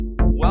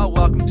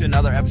welcome to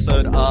another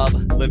episode of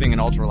Living an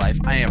Ultra Life.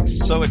 I am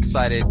so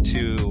excited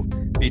to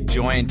be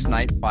joined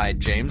tonight by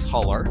James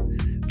Huller.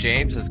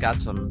 James has got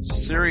some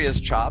serious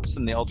chops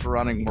in the ultra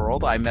running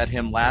world. I met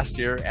him last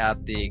year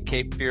at the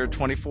Cape Fear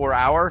 24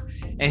 Hour,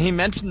 and he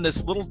mentioned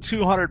this little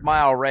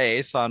 200-mile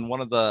race on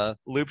one of the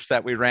loops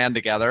that we ran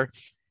together,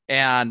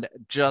 and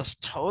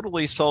just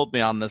totally sold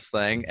me on this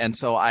thing. And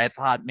so I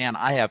thought, man,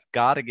 I have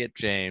got to get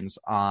James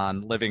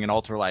on Living an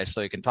Ultra Life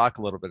so he can talk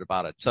a little bit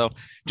about it. So,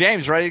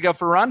 James, ready to go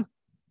for a run?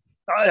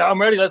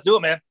 I'm ready. Let's do it,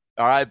 man.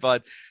 All right,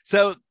 bud.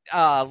 So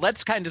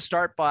let's kind of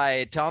start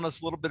by telling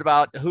us a little bit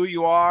about who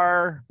you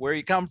are, where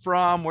you come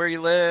from, where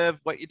you live,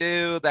 what you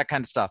do, that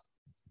kind of stuff.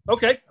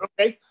 Okay.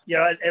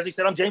 Yeah, as he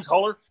said, I'm James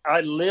Huller.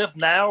 I live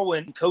now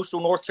in coastal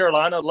North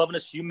Carolina, loving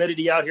this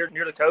humidity out here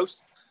near the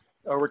coast.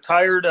 A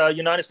retired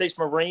United States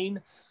Marine.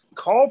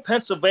 Call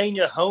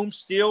Pennsylvania home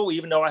still,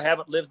 even though I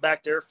haven't lived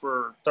back there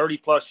for 30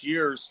 plus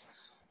years.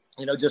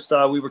 You know, just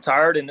we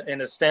retired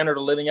and the standard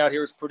of living out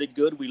here is pretty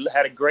good. We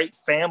had a great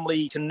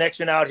family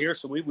connection out here,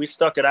 so we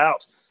stuck it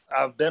out.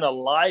 I've been a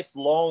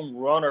lifelong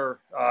runner.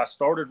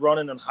 Started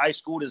running in high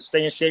school to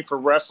stay in shape for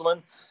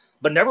wrestling,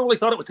 but never really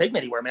thought it would take me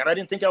anywhere, man. I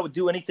didn't think I would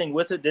do anything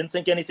with it. Didn't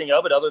think anything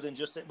of it other than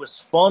just it was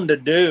fun to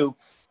do.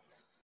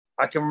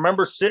 I can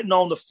remember sitting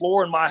on the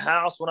floor in my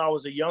house when I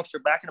was a youngster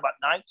back in about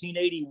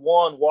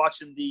 1981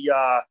 watching the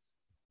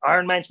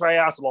Ironman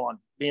triathlon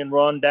being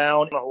run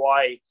down in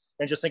Hawaii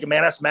and just thinking,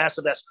 man, that's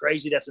massive. That's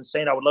crazy. That's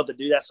insane. I would love to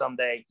do that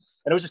someday.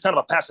 And it was just kind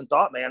of a passing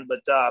thought, man.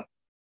 But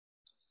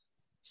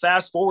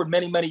fast forward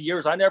many, many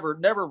years, I never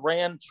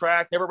ran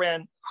track, never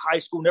ran high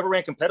school, never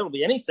ran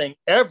competitively, anything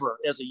ever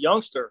as a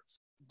youngster.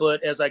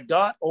 But as I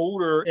got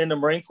older in the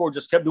Marine Corps,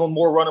 just kept doing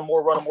more running.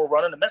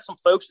 I met some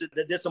folks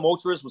that did some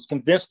ultras, was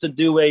convinced to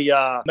do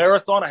a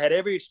marathon. I had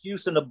every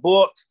excuse in the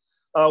book,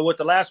 with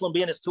the last one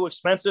being it's too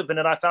expensive. And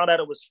then I found out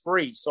it was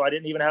free. So I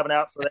didn't even have an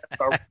out for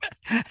that.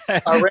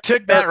 I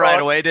took that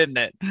right away, didn't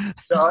it?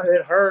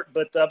 It hurt,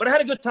 but I had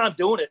a good time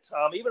doing it.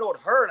 Even though it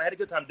hurt, I had a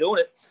good time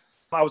doing it.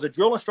 I was a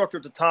drill instructor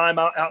at the time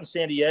out in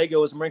San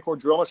Diego as a Marine Corps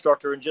drill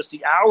instructor, and just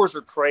the hours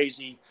are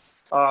crazy.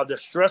 The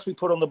stress we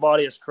put on the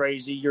body is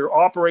crazy. You're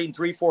operating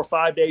 3, 4,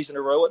 5 days in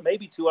a row. It may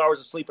be 2 hours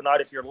of sleep a night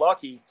if you're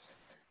lucky.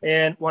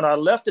 And when I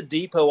left the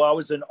depot, I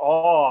was in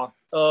awe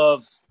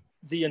of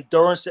the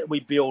endurance that we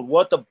build,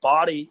 what the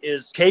body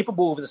is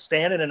capable of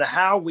withstanding, and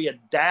how we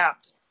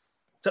adapt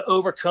to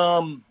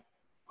overcome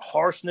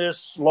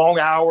harshness, long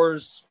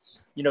hours,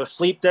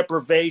 sleep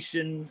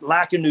deprivation,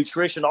 lack of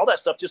nutrition, all that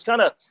stuff. Just kind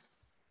of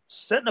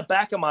set in the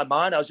back of my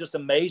mind. I was just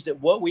amazed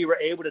at what we were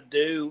able to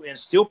do and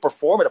still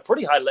perform at a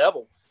pretty high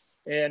level.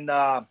 And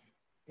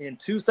in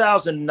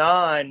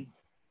 2009,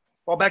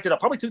 well, back to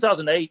probably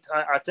 2008,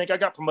 I think I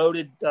got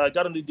promoted,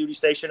 got a new duty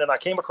station, and I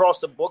came across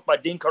the book by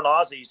Dean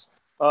Karnazes,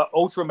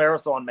 Ultra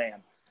Marathon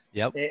Man.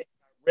 Yep. And I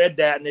read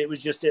that, and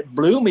it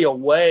blew me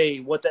away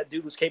what that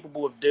dude was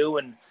capable of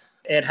doing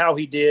and how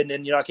he did.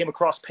 And, I came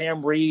across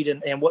Pam Reed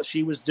and what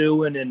she was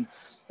doing. And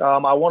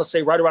I want to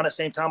say right around the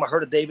same time, I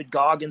heard of David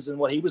Goggins and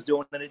what he was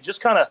doing. And it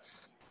just kind of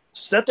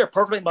sat there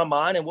perfectly in my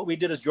mind and what we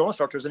did as drill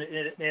instructors. And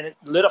it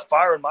lit a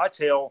fire in my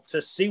tail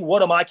to see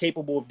what am I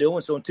capable of doing.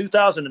 So in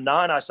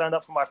 2009, I signed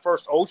up for my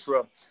first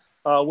ultra,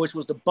 which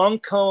was the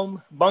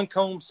Buncombe,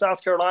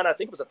 South Carolina. I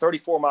think it was a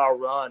 34-mile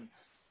run.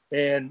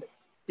 And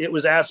it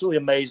was absolutely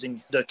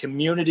amazing. The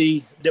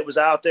community that was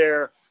out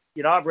there,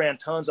 I've ran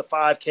tons of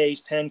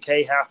 5Ks,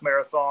 10K, half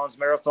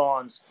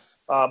marathons.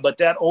 But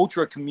that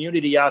ultra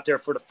community out there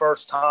for the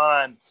first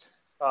time,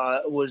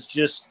 was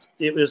just,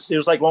 it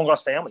was like long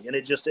lost family. And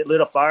it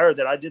lit a fire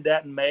that I did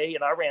that in May,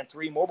 and I ran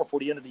 3 more before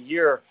the end of the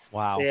year.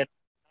 Wow. And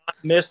I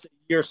missed a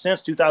year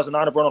since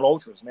 2009 of running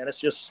ultras, man. It's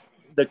just,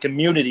 the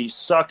community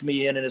sucked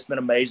me in, and it's been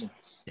amazing.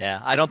 Yeah.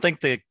 I don't think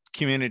the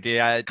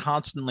community, I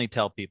constantly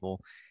tell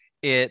people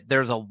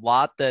there's a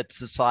lot that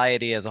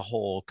society as a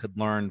whole could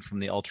learn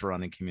from the ultra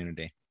running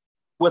community.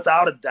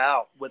 Without a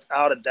doubt.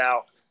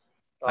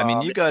 I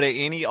mean, you go to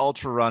any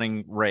ultra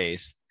running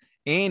race,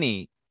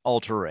 and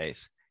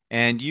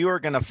you are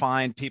going to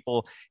find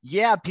people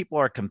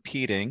are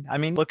competing. I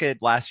mean, look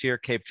at last year,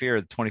 Cape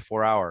Fear, the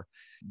 24 hour,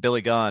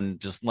 Billy Gunn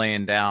just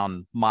laying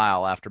down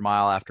mile after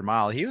mile after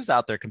mile. He was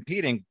out there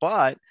competing,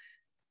 but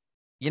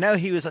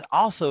he was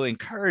also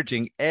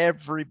encouraging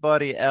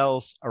everybody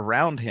else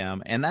around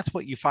him. And that's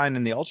what you find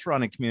in the ultra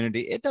running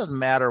community. It doesn't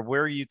matter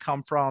where you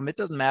come from. It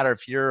doesn't matter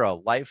if you're a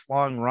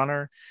lifelong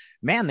runner,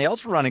 man, the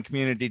ultra running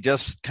community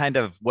just kind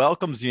of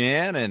welcomes you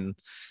in and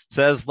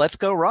says, let's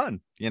go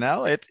run.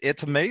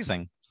 It's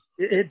amazing.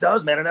 It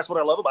does, man. And that's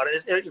what I love about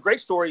it. It's a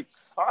great story.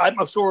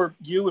 I'm sure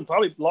you and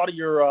probably a lot of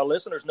your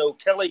listeners know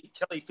Kelly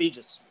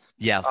Fegis.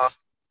 Yes.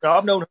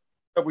 I've known her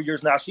for several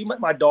years now. She met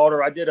my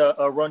daughter. I did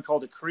a run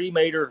called the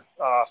Cremator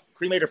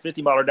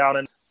 50 miler down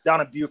in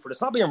Beaufort.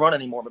 It's not being run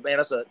anymore, but man,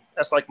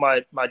 that's like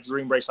my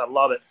dream race. I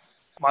love it.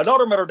 My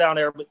daughter met her down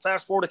there, but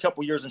fast forward a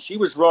couple of years, and she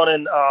was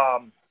running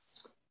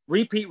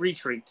Repeat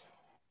Retreat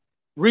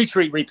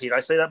Retreat, repeat. I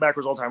say that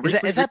backwards all the time.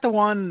 Is that the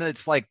one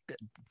that's like a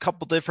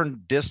couple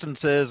different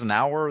distances, an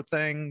hour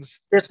things?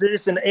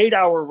 It's an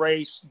 8-hour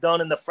race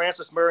done in the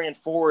Francis Marion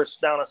Forest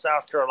down in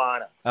South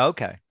Carolina.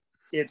 Okay.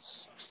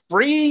 It's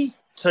free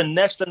to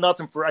next to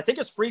nothing I think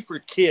it's free for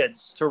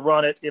kids to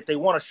run it. If they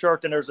want a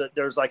shirt, then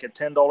there's like a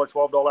 $10,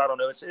 $12. I don't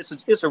know.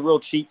 It's a real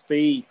cheap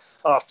fee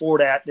for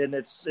that, and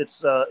it's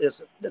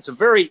a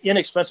very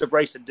inexpensive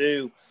race to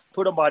do.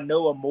 Put on by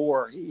Noah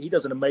Moore. He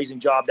does an amazing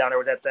job down there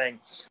with that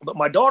thing. But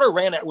my daughter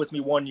ran that with me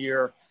one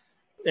year,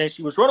 and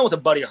she was running with a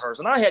buddy of hers.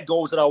 And I had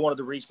goals that I wanted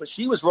to reach, but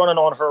she was running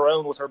on her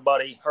own with her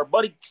buddy. Her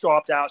buddy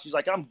dropped out. She's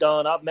like, I'm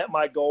done. I've met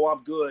my goal.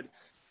 I'm good.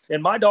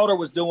 And my daughter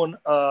was doing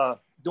a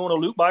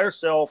loop by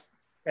herself,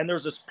 and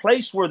there's this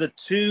place where the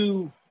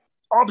two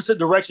opposite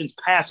directions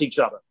pass each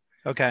other.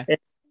 Okay. And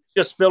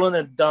just filling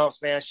in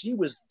dumps, man. She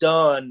was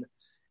done.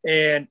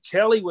 And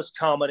Kelly was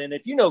coming. And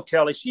if you know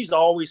Kelly, she's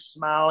always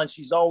smiling.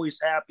 She's always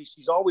happy.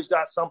 She's always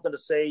got something to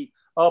say,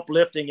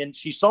 uplifting. And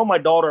she saw my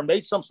daughter and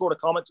made some sort of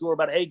comment to her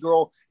about, hey,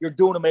 girl, you're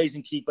doing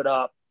amazing. Keep it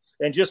up.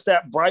 And just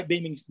that bright,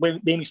 beaming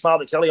smile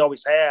that Kelly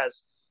always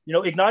has,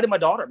 ignited my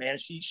daughter, man.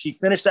 She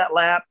finished that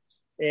lap.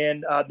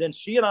 And then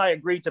she and I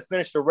agreed to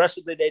finish the rest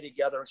of the day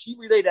together. And she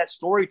relayed that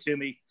story to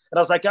me. And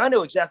I was like, I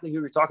know exactly who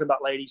you're talking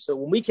about, lady. So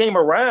when we came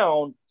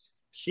around,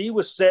 she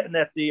was sitting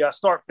at the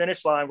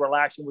start-finish line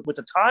relaxing with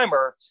the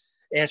timer.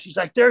 And she's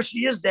like, there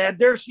she is, Dad.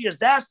 There she is.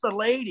 That's the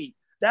lady.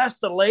 That's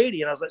the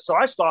lady. And I was like, so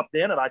I stopped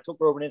in and I took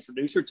her over and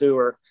introduced her to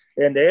her.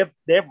 And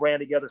they've ran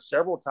together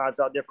several times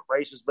out different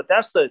races. But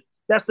that's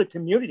the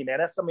community, man.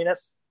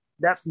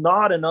 That's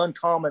not an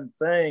uncommon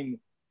thing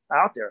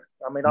out there.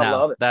 I mean, I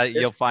love it.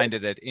 You'll find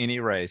it at any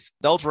race.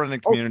 The ultra running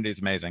community is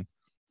amazing.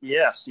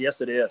 Yes,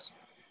 it is.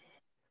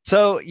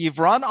 So you've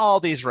run all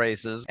these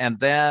races, and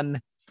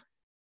then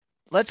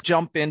let's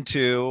jump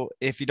into,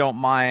 if you don't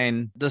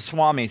mind, the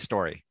Swami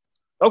story.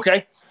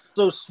 Okay.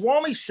 So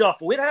Swami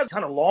Shuffle, it has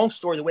kind of a long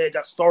story the way it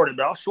got started,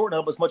 but I'll shorten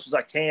it up as much as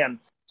I can.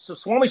 So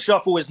Swami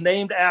Shuffle is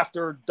named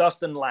after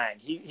Dustin Lang.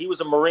 He was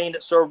a Marine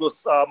that served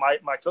with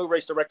my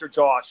co-race director,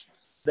 Josh.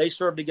 They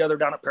served together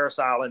down at Parris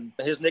Island.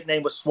 His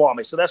nickname was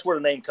Swami. So that's where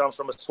the name comes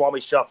from, is Swami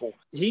Shuffle.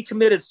 He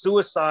committed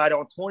suicide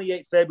on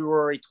 28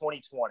 February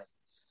 2020.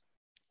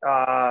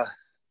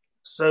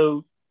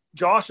 So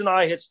Josh and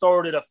I had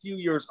started a few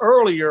years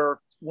earlier.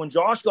 When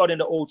Josh got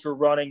into ultra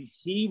running,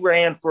 he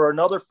ran for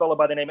another fellow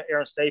by the name of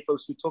Aaron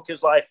Stafos, who took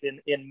his life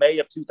in May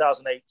of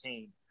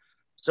 2018.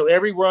 So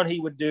every run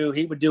he would do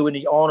in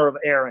the honor of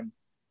Aaron.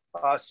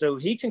 So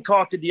he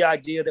concocted the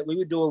idea that we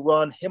would do a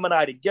run, him and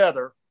I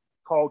together,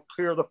 called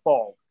Clear the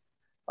Fog.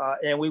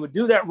 And we would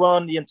do that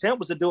run. The intent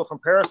was to do it from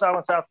Parris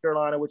Island, South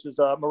Carolina, which is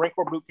a Marine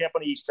Corps boot camp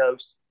on the East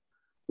Coast.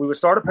 We would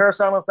start at Parris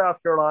Island,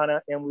 South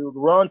Carolina, and we would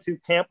run to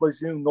Camp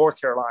Lejeune, North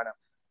Carolina,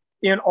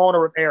 in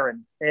honor of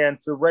Aaron, and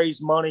to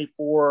raise money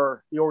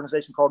for the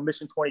organization called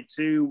Mission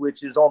 22,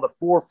 which is on the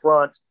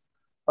forefront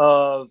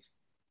of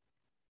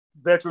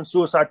veteran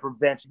suicide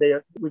prevention.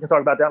 We can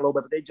talk about that a little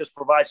bit, but they just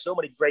provide so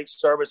many great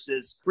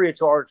services free of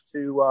charge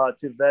to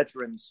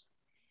veterans.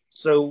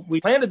 So we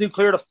plan to do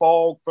Clear the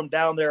Fog from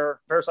down there,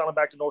 Parris Island,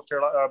 back to North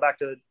Carolina, back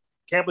to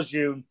Camp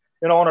Lejeune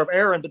in honor of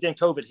Aaron, but then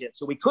COVID hit.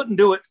 So we couldn't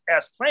do it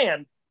as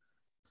planned.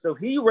 So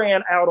he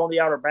ran out on the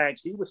Outer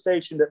Banks. He was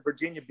stationed at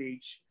Virginia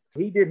Beach.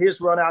 He did his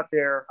run out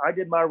there. I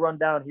did my run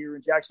down here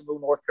in Jacksonville,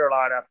 North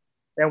Carolina.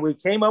 And we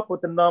came up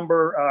with the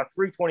number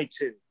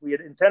 322. We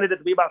had intended it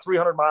to be about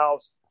 300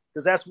 miles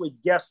because that's what we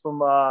guessed from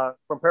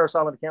Parris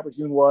Island to Camp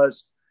Lejeune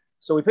was.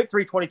 So we picked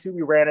 322.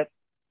 We ran it.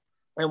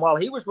 And while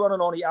he was running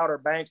on the Outer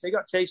Banks, they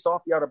got chased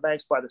off the Outer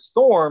Banks by the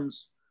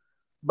storms.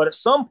 But at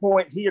some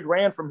point, he had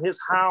ran from his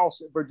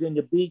house at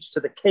Virginia Beach to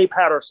the Cape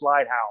Hatteras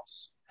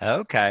Lighthouse.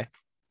 Okay.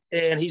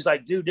 And he's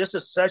like, dude, this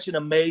is such an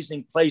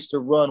amazing place to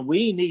run.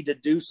 We need to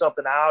do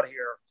something out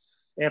here.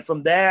 And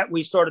from that,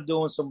 we started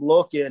doing some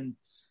looking.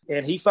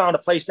 And he found a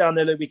place down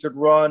there that we could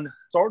run,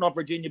 starting on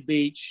Virginia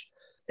Beach,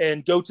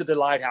 and go to the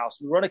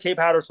lighthouse. We run a Cape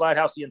Hatteras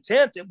Lighthouse. The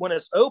intent that when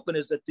it's open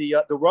is that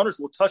the runners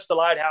will touch the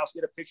lighthouse,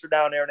 get a picture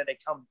down there, and then they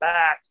come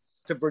back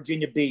to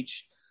Virginia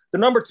Beach. The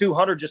number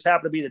 200 just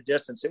happened to be the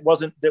distance. It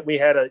wasn't that we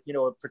had a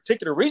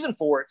particular reason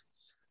for it.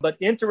 But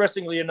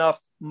interestingly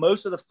enough,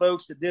 most of the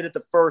folks that did it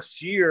the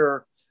first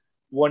year,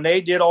 when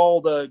they did all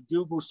the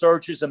Google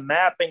searches and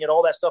mapping and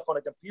all that stuff on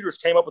the computers,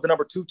 came up with the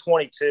number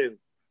 222.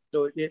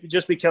 So it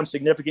just becomes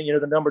significant.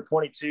 The number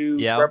 22,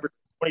 represents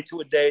 22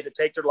 a day that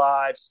take their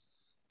lives.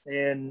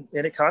 And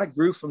it kind of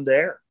grew from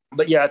there.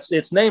 But yeah,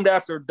 it's named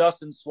after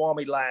Dustin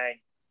Swami Lang,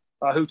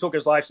 who took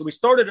his life. So we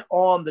started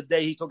on the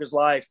day he took his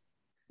life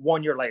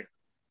 1 year later.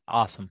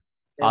 Awesome.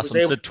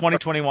 So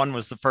 2021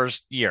 was the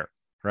first year,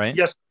 right?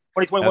 Yes.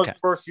 2021 was the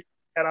first year.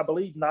 And I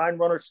believe 9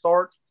 runners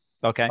start.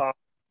 Okay.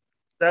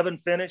 7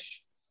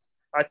 finish,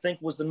 I think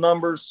was the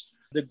numbers.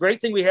 The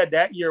great thing we had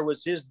that year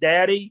was his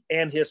daddy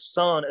and his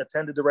son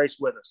attended the race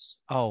with us.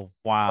 Oh,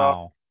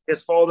 wow.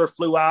 His father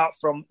flew out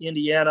from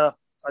Indiana.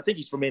 I think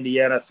he's from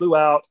Indiana. Flew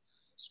out,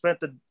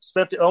 spent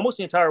almost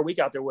the entire week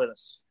out there with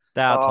us.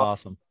 That's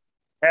awesome.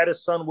 Had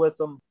his son with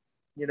him,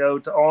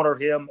 to honor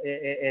him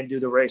and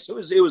do the race. It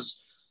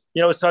was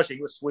It was touching.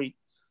 It was sweet.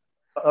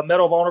 A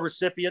Medal of Honor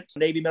recipient,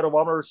 Navy Medal of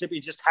Honor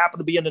recipient, just happened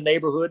to be in the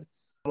neighborhood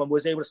and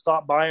was able to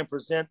stop by and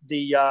present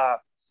the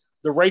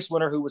race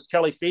winner, who was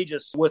Kelly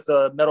Fegis, with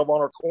a Medal of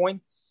Honor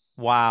coin.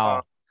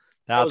 Wow.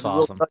 That's was a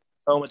awesome. real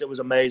moment. It was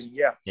amazing.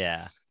 Yeah.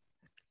 Yeah.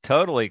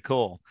 Totally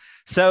cool.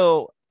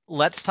 So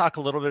let's talk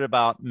a little bit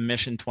about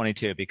Mission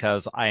 22,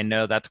 because I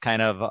know that's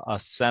kind of a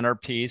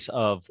centerpiece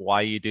of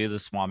why you do the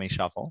Swami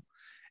Shuffle.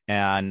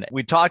 And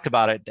we talked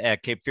about it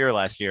at Cape Fear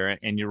last year,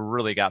 and you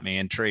really got me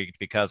intrigued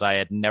because I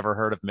had never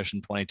heard of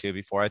Mission 22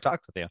 before I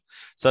talked with you.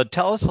 So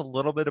tell us a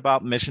little bit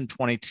about Mission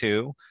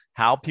 22,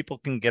 how people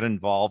can get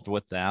involved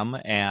with them,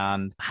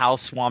 and how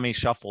Swami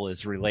Shuffle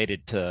is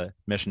related to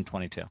Mission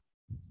 22.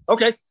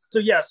 Okay.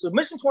 So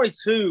Mission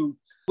 22,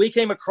 we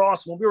came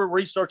across when we were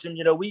researching,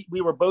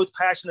 we were both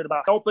passionate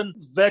about helping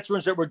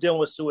veterans that were dealing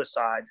with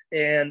suicide.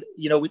 And,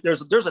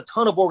 there's a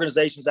ton of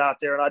organizations out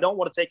there, and I don't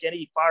want to take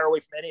any fire away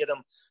from any of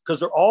them because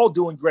they're all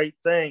doing great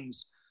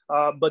things.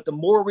 But the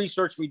more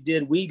research we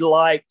did, we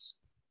liked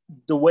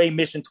the way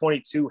Mission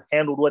 22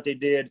 handled what they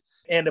did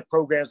and the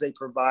programs they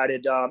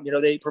provided.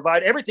 They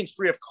provide everything's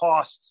free of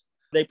cost.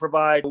 They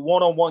provide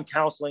one-on-one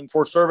counseling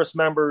for service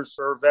members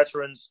or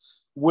veterans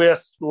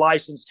with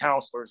licensed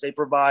counselors. They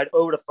provide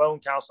over-the-phone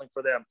counseling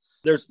for them.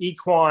 There's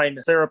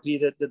equine therapy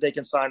that they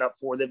can sign up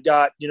for. They've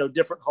got,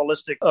 different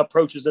holistic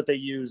approaches that they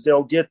use.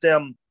 They'll get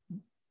them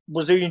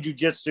Brazilian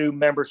Jiu-Jitsu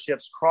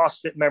memberships,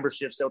 CrossFit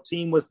memberships. They'll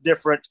team with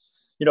different,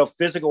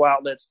 physical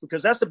outlets,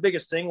 because that's the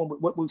biggest thing.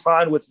 What we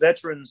find with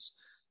veterans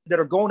that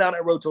are going down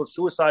that road towards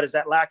suicide is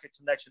that lack of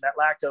connection, that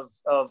lack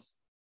of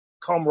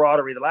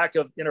camaraderie, the lack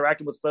of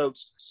interacting with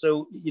folks.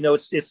 So,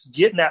 it's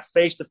getting that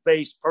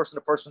face-to-face,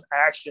 person-to-person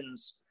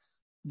actions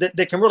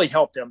that can really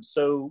help them.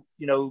 So,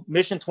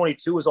 Mission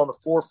 22 is on the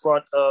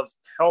forefront of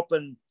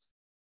helping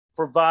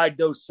provide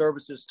those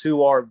services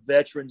to our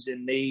veterans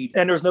in need.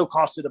 And there's no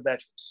cost to the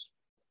veterans.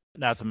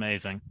 That's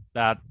amazing.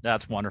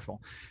 That's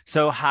wonderful.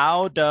 So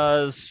how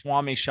does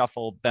Swami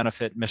Shuffle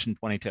benefit Mission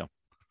 22?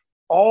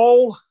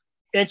 All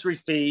entry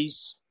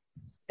fees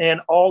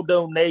and all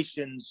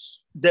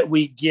donations that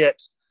we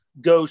get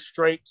go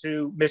straight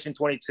to Mission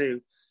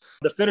 22.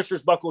 The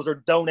finishers buckles are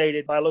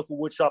donated by a local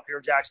wood shop here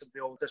in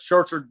Jacksonville. The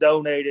shirts are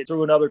donated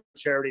through another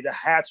charity. The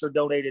hats are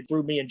donated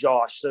through me and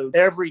Josh. So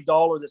every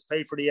dollar that's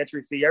paid for the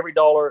entry fee, every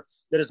dollar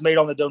that is made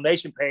on the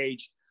donation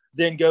page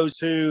then goes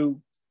to,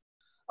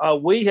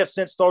 we have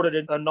since started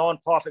a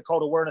nonprofit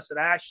called Awareness in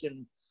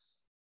Action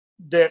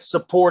that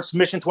supports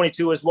Mission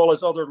 22 as well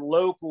as other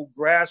local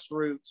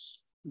grassroots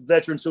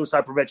veteran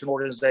suicide prevention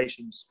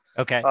organizations.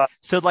 Okay.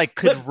 So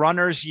could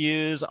runners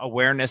use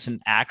Awareness in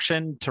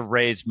Action to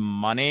raise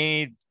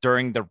money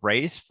during the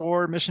race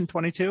for Mission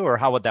 22, or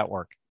how would that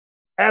work?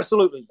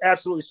 Absolutely.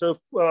 So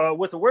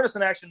with Awareness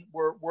in Action,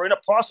 we're in a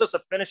process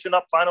of finishing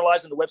up,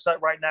 finalizing the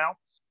website right now.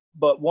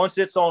 But once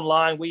it's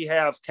online, we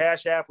have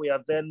Cash App, we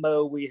have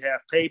Venmo, we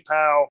have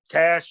PayPal,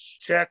 cash,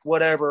 check,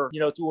 whatever,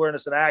 through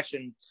Awareness in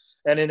Action.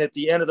 And then at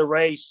the end of the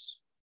race,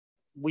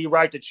 we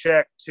write the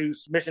check to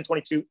Mission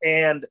 22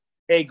 and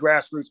a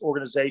grassroots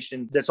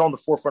organization that's on the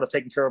forefront of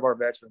taking care of our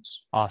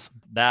veterans. Awesome.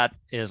 That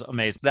is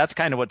amazing. That's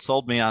kind of what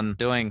sold me on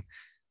doing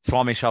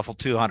Swami Shuffle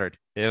 200.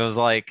 It was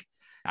like,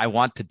 I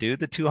want to do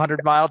the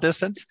 200-mile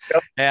distance.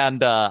 Yep.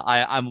 And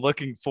I'm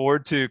looking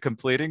forward to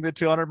completing the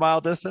 200-mile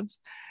distance.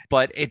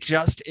 But it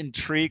just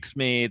intrigues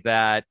me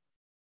that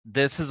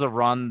this is a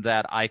run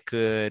that I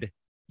could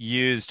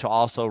use to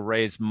also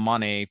raise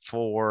money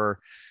for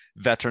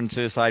veteran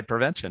suicide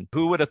prevention.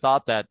 Who would have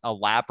thought that a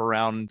lap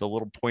around the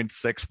little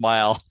 0.6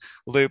 mile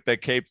loop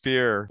at Cape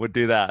Fear would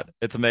do that?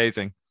 It's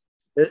amazing.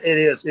 It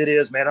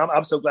is, man.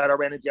 I'm so glad I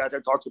ran into you out there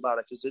and talked about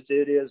it, because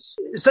it's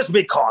such a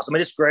big cause. I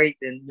mean, it's great.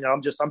 And,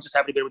 I'm just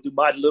happy to be able to do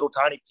my little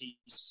tiny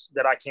piece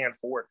that I can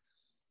for it.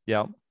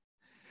 Yeah.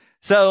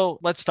 So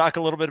let's talk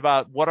a little bit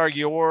about what are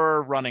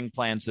your running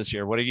plans this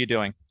year? What are you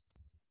doing?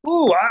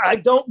 Ooh, I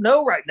don't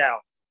know right now.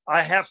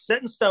 I have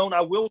set in stone.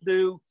 I will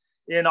do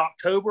in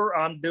October.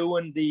 I'm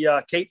doing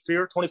the Cape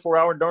Fear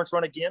 24-hour endurance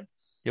run again.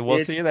 Yeah,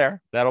 we'll see you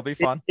there. That'll be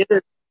fun.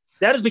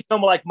 That has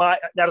become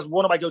that is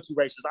one of my go-to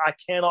races. I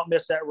cannot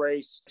miss that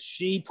race.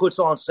 She puts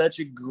on such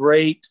a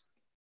great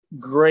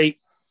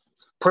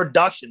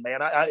production, man.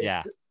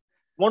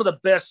 One of the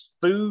best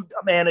food,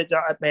 man.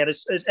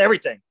 It's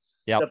everything.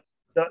 Yeah.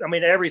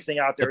 Everything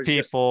out there. The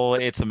people,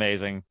 it's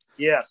amazing.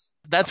 Yes.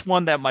 That's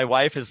one that my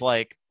wife is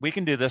like, we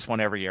can do this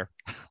one every year.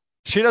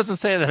 She doesn't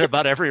say that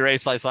about every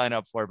race I sign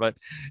up for, but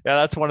yeah,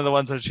 that's one of the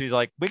ones that she's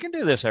like, we can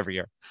do this every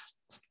year.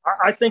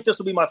 I think this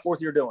will be my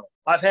fourth year doing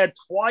it. I've had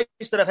twice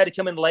that I've had to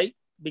come in late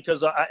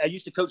because I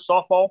used to coach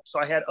softball. So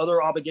I had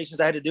other obligations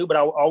I had to do, but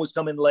I would always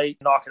come in late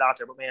and knock it out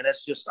there. But man,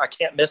 that's just, I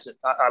can't miss it.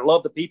 I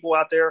love the people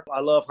out there.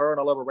 I love her and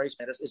I love her race,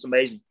 man. It's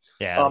amazing.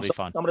 Yeah, it'll be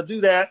fun. I'm going to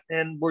do that.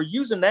 And we're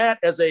using that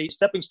as a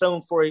stepping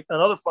stone for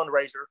another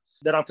fundraiser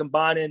that I'm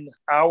combining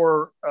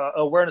our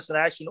Awareness in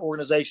Action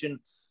organization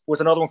with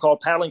another one called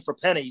Paddling for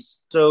Pennies.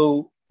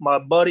 So my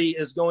buddy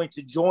is going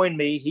to join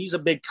me. He's a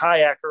big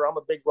kayaker. I'm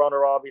a big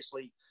runner,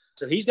 obviously.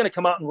 So he's going to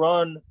come out and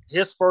run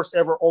his first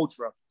ever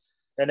ultra.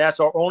 And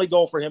that's our only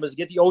goal for him, is to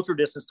get the ultra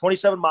distance,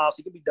 27 miles.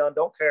 He can be done,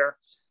 don't care.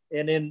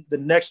 And then the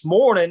next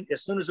morning,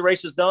 as soon as the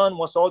race is done,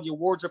 once all the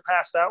awards are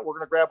passed out, we're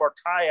going to grab our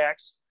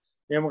kayaks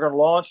and we're going to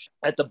launch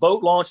at the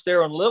boat launch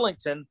there in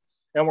Lillington,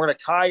 and we're going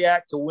to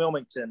kayak to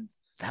Wilmington.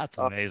 That's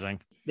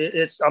amazing.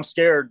 I'm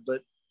scared,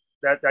 but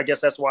I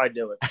guess that's why I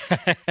do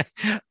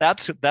it.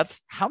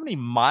 That's how many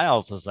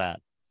miles is that?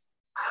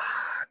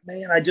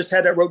 Man, I just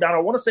had that wrote down. I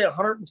want to say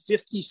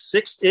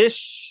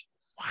 156-ish.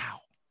 Wow.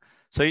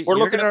 So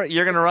you're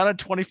going to run a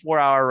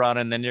 24-hour run,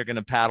 and then you're going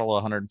to paddle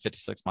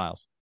 156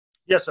 miles.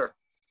 Yes, sir.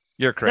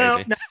 You're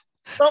crazy. Now,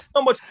 not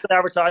so much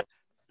advertise.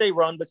 They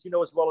run, but you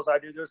know as well as I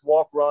do, there's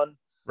walk, run.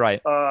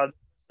 Right.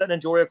 Then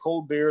enjoy a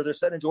cold beer. They're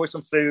setting enjoy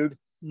some food.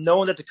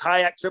 Knowing that the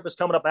kayak trip is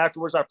coming up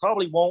afterwards, I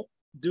probably won't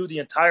do the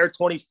entire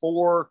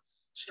 24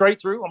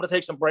 straight through. I'm going to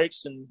take some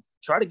breaks and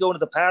try to go into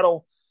the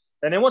paddle.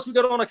 And then once we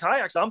go on the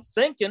kayaks, I'm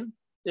thinking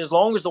as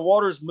long as the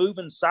water's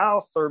moving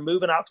south or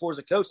moving out towards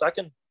the coast, I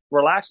can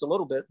relax a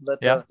little bit.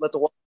 Let the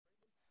water.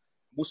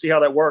 We'll see how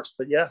that works.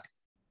 But yeah.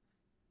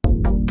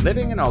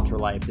 Living an Ultra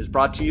Life is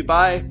brought to you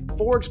by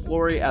Forge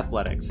Glory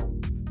Athletics.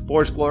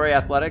 Forge Glory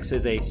Athletics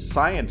is a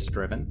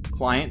science-driven,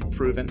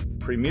 client-proven,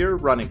 premier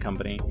running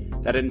company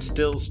that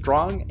instills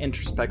strong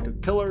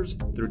introspective pillars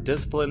through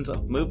disciplines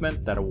of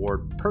movement that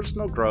award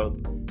personal growth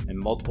in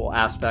multiple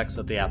aspects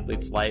of the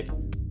athlete's life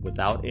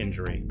without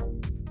injury.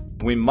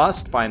 We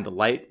must find the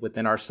light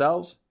within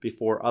ourselves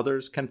before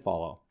others can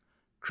follow.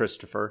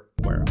 Christopher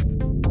Guerra.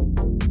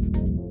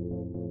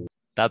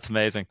 That's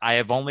amazing. I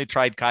have only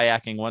tried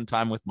kayaking one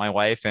time with my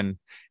wife, and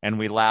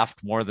we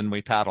laughed more than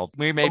we paddled.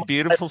 We made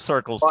beautiful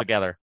circles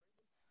together.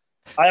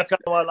 I have come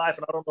in my life,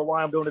 and I don't know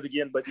why I'm doing it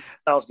again, but it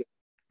sounds good.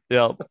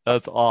 Yeah,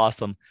 that's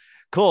awesome.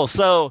 Cool.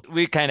 So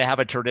we kind of have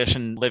a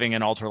tradition living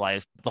in ultra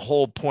life. The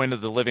whole point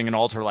of the living in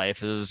ultra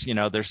life is,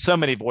 there's so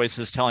many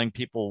voices telling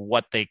people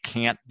what they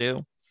can't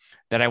do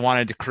that I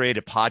wanted to create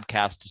a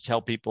podcast to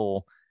tell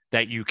people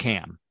that you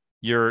can.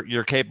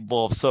 You're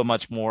capable of so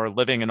much more.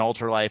 Living in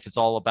ultra life, it's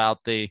all about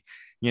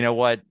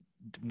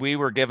we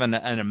were given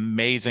an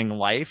amazing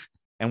life,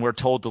 and we're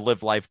told to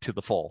live life to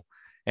the full.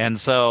 And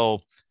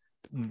so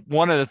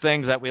one of the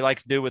things that we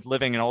like to do with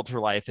living in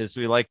ultra life is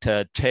we like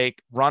to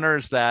take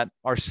runners that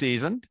are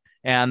seasoned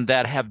and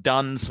that have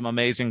done some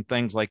amazing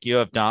things like you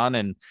have done,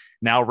 and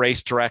now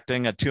race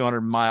directing a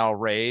 200-mile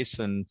race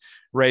and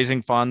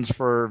raising funds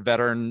for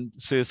veteran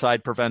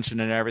suicide prevention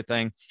and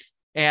everything.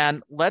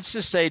 And let's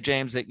just say,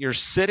 James, that you're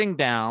sitting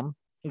down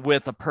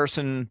with a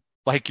person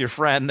like your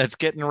friend that's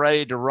getting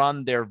ready to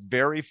run their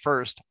very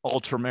first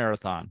ultra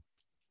marathon.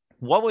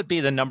 What would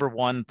be the number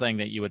one thing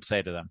that you would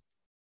say to them?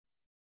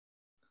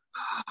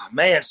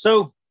 Man,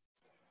 so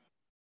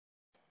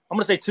I'm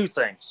going to say two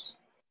things.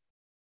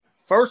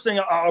 First thing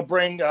I'll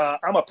bring,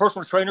 I'm a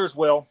personal trainer as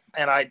well,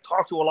 and I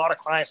talk to a lot of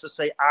clients that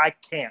say, I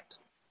can't.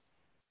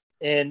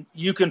 And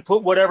you can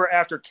put whatever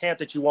after can't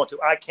that you want to.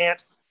 I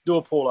can't do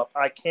a pull-up.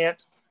 I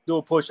can't do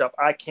a push-up.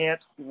 I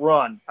can't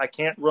run. I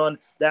can't run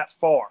that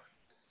far.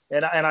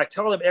 And I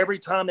tell them every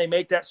time they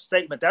make that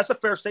statement, that's a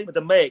fair statement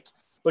to make,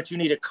 but you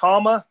need a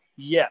comma,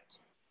 yet.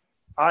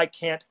 I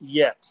can't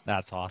yet.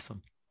 That's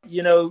awesome.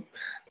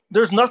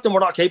 There's nothing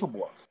we're not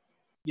capable of.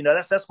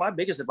 That's my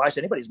biggest advice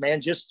to anybody is,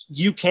 man, just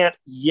you can't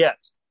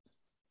yet.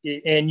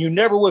 And you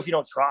never will if you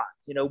don't try.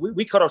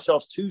 We cut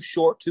ourselves too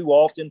short too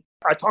often.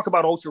 I talk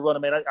about ultra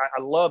running, man.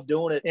 I love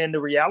doing it. And the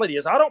reality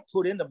is I don't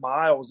put in the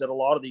miles that a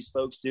lot of these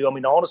folks do. I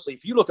mean, honestly,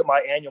 if you look at my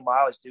annual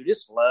mileage, dude,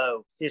 it's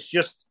low. It's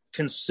just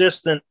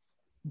consistent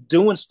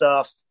doing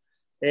stuff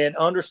and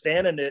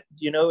understanding that,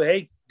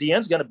 hey, the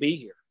end's going to be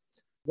here.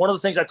 One of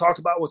the things I talked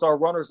about with our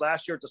runners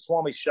last year at the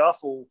Swami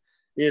Shuffle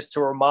is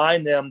to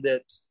remind them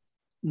that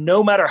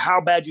no matter how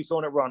bad you feel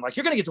in that run, like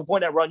you're going to get to a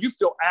point in that run, you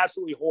feel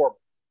absolutely horrible.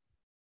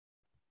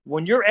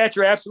 When you're at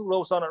your absolute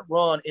lowest on that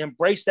run,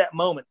 embrace that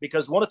moment,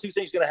 because one of two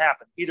things is going to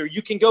happen. Either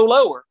you can go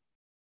lower,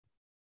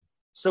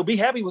 so be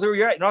happy with where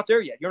you're at. You're not there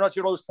yet. You're not at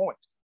your lowest point.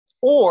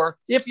 Or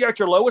if you're at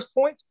your lowest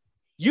point,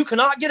 you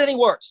cannot get any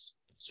worse.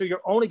 So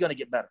you're only going to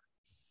get better.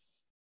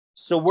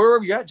 So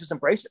wherever you're at, just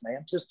embrace it,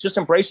 man. Just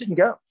embrace it and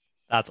go.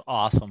 That's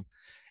awesome.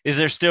 Is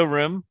there still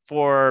room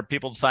for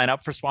people to sign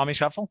up for Swami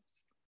Shuffle?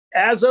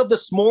 As of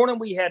this morning,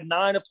 we had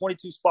 9 of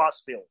 22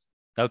 spots filled.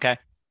 Okay.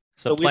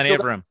 So plenty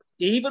of room.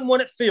 Even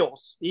when it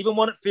fills,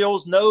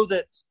 know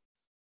that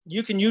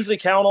you can usually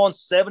count on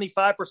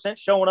 75%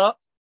 showing up.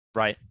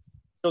 Right.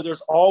 So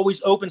there's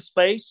always open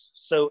space.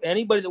 So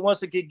anybody that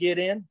wants to get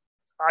in,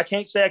 I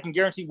can't say I can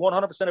guarantee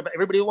 100% of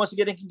everybody that wants to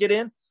get in can get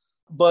in.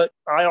 But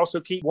I also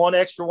keep one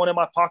extra one in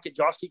my pocket.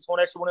 Josh keeps one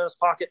extra one in his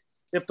pocket.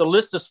 If the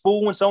list is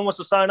full when someone wants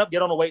to sign up,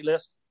 get on the wait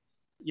list.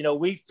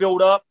 We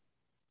filled up.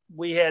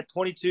 We had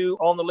 22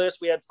 on the list.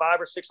 We had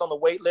 5 or 6 on the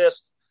wait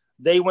list.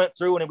 They went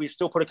through, and then we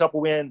still put a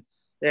couple in.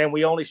 And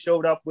we only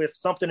showed up with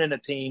something in the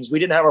teens. We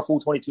didn't have our full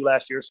 22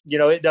 last year.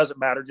 So, it doesn't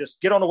matter.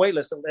 Just get on the wait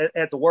list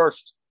at the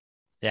worst.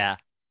 Yeah.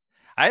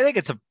 I think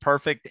it's a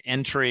perfect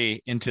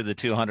entry into the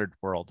 200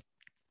 world.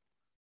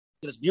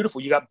 It's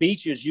beautiful. You got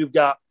beaches. You've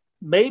got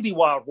maybe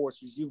wild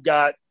horses. You've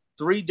got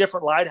 3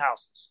 different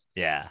lighthouses.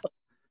 Yeah.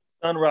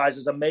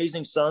 sunrises,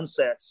 amazing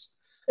sunsets,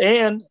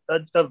 and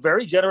a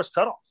very generous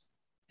cutoff.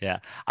 Yeah.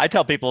 I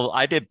tell people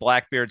I did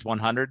Blackbeard's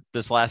 100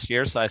 this last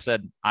year. So I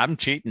said, I'm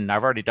cheating.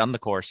 I've already done the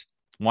course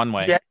one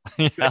way.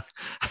 Yeah. Yeah.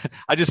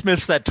 I just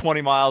missed that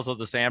 20 miles of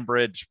the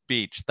Sandbridge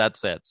beach.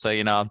 That's it. So,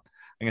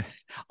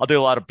 I'll do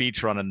a lot of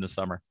beach running this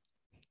summer.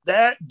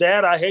 That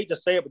I hate to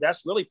say it, but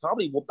that's really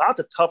probably about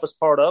the toughest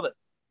part of it.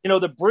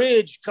 The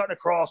bridge cutting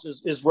across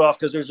is rough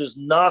because there's just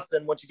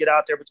nothing once you get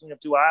out there between the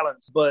two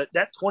islands. But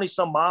that 20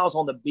 some miles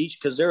on the beach,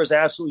 because there is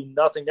absolutely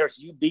nothing there.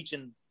 It's you beach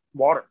and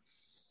water.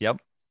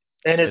 Yep.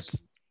 And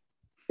it's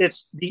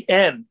the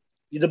end,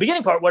 the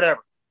beginning part,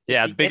 whatever.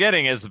 Yeah. The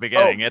beginning is the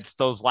beginning. It's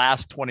those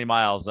last 20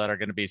 miles that are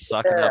going to be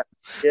sucking up.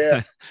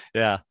 Yeah.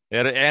 Yeah.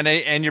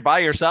 And you're by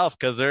yourself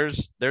because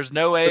there's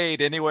no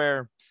aid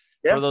anywhere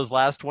for those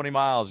last 20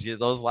 miles.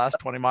 Those last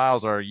 20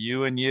 miles are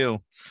you and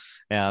you.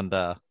 And,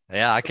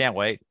 I can't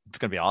wait. It's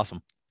going to be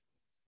awesome.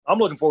 I'm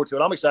looking forward to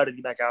it. I'm excited to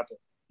get back out there.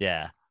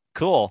 Yeah.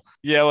 Cool.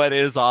 It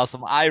is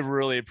awesome. I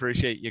really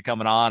appreciate you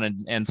coming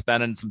on and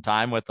spending some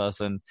time with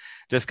us and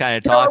just kind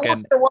of talking. I want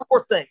to say one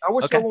more thing.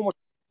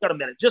 Got a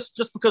minute, just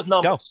because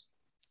numbers. Go.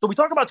 So we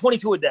talk about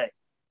 22 a day.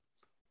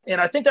 And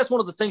I think that's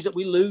one of the things that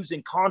we lose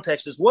in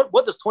context is what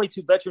does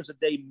 22 veterans a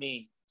day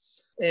mean?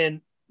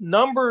 And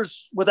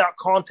numbers without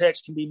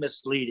context can be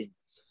misleading.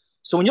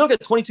 So when you look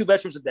at 22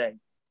 veterans a day,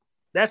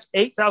 that's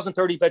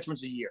 8,030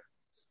 veterans a year.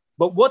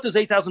 But what does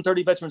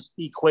 8,030 veterans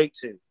equate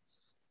to?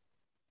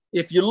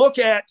 If you look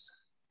at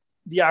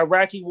the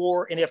Iraqi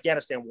war and the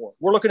Afghanistan war,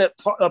 we're looking at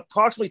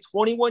approximately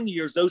 21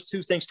 years, those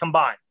two things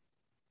combined,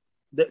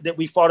 that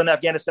we fought in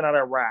Afghanistan and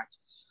Iraq.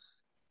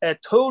 A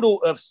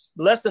total of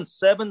less than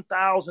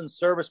 7,000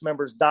 service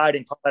members died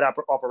in combat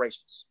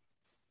operations.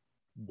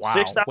 Wow.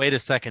 6,000. Wait a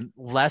second.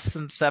 Less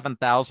than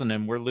 7,000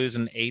 and we're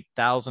losing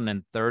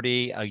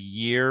 8,030 a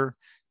year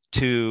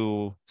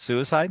to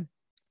suicide?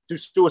 To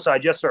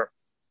suicide, yes, sir.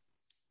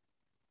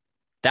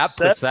 That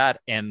puts that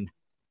in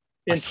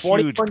a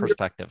huge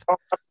perspective.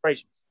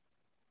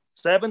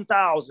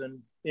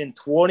 7,000 in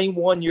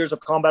 21 years of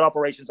combat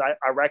operations,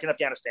 Iraq and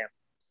Afghanistan.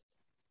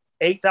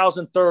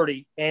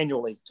 8,030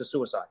 annually to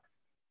suicide.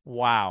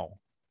 Wow.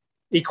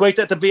 Equate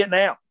that to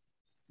Vietnam.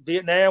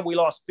 Vietnam, we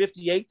lost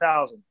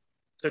 58,000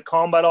 to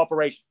combat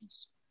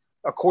operations.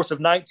 A course of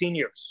 19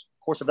 years.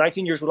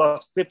 We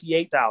lost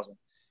 58,000.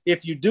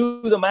 If you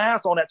do the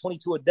math on that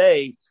 22 a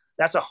day,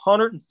 that's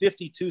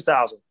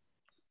 152,000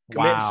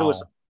 committing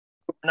suicide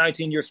for a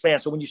 19-year span.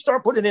 So when you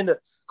start putting it in the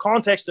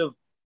context of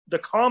the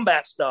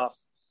combat stuff,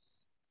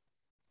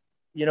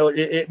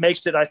 it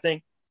makes it, I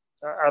think,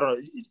 I don't know,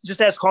 it just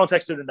adds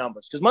context to the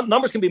numbers because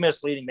numbers can be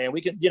misleading, man.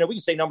 We can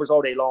say numbers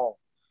all day long.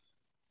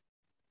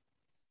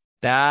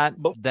 That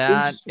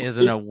is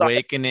an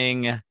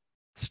awakening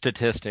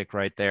statistic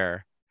right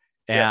there.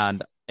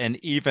 And an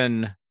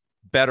even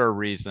better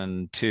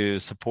reason to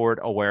support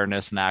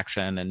awareness and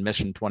action and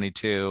Mission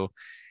 22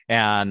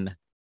 and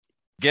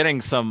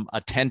getting some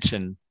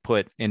attention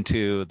put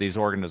into these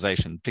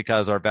organizations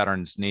because our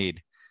veterans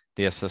need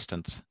the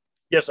assistance.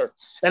 Yes, sir.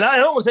 And I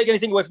don't want to take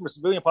anything away from the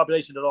civilian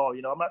population at all.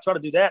 I'm not trying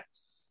to do that.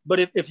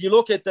 But if you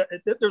look at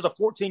there's a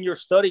 14-year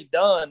study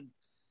done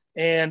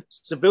and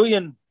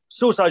civilian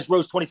suicides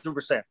rose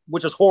 23%,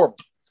 which is horrible.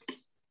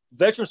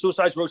 Veteran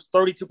suicides rose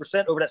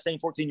 32% over that same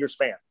 14-year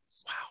span.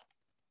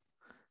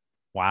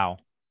 Wow.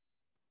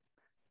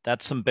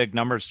 That's some big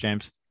numbers,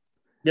 James.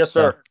 Yes,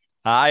 sir. So,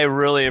 I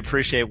really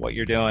appreciate what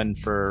you're doing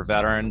for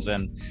veterans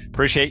and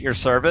appreciate your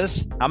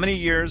service. How many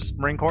years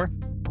Marine Corps?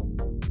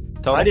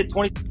 Total? I did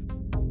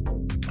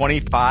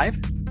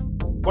 25?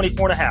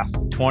 24 and a half.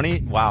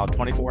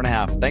 24 and a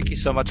half. Thank you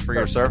so much for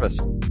your service.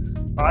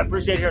 I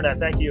appreciate hearing that.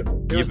 Thank you.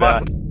 It was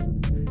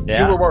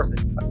yeah. You were worth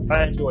it.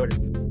 I enjoyed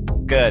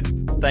it.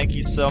 Good. Thank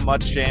you so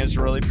much, James.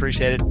 Really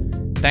appreciate it.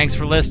 Thanks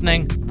for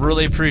listening.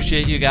 Really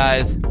appreciate you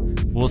guys.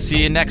 We'll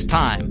see you next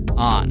time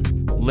on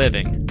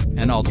Living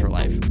an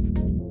Ultralife.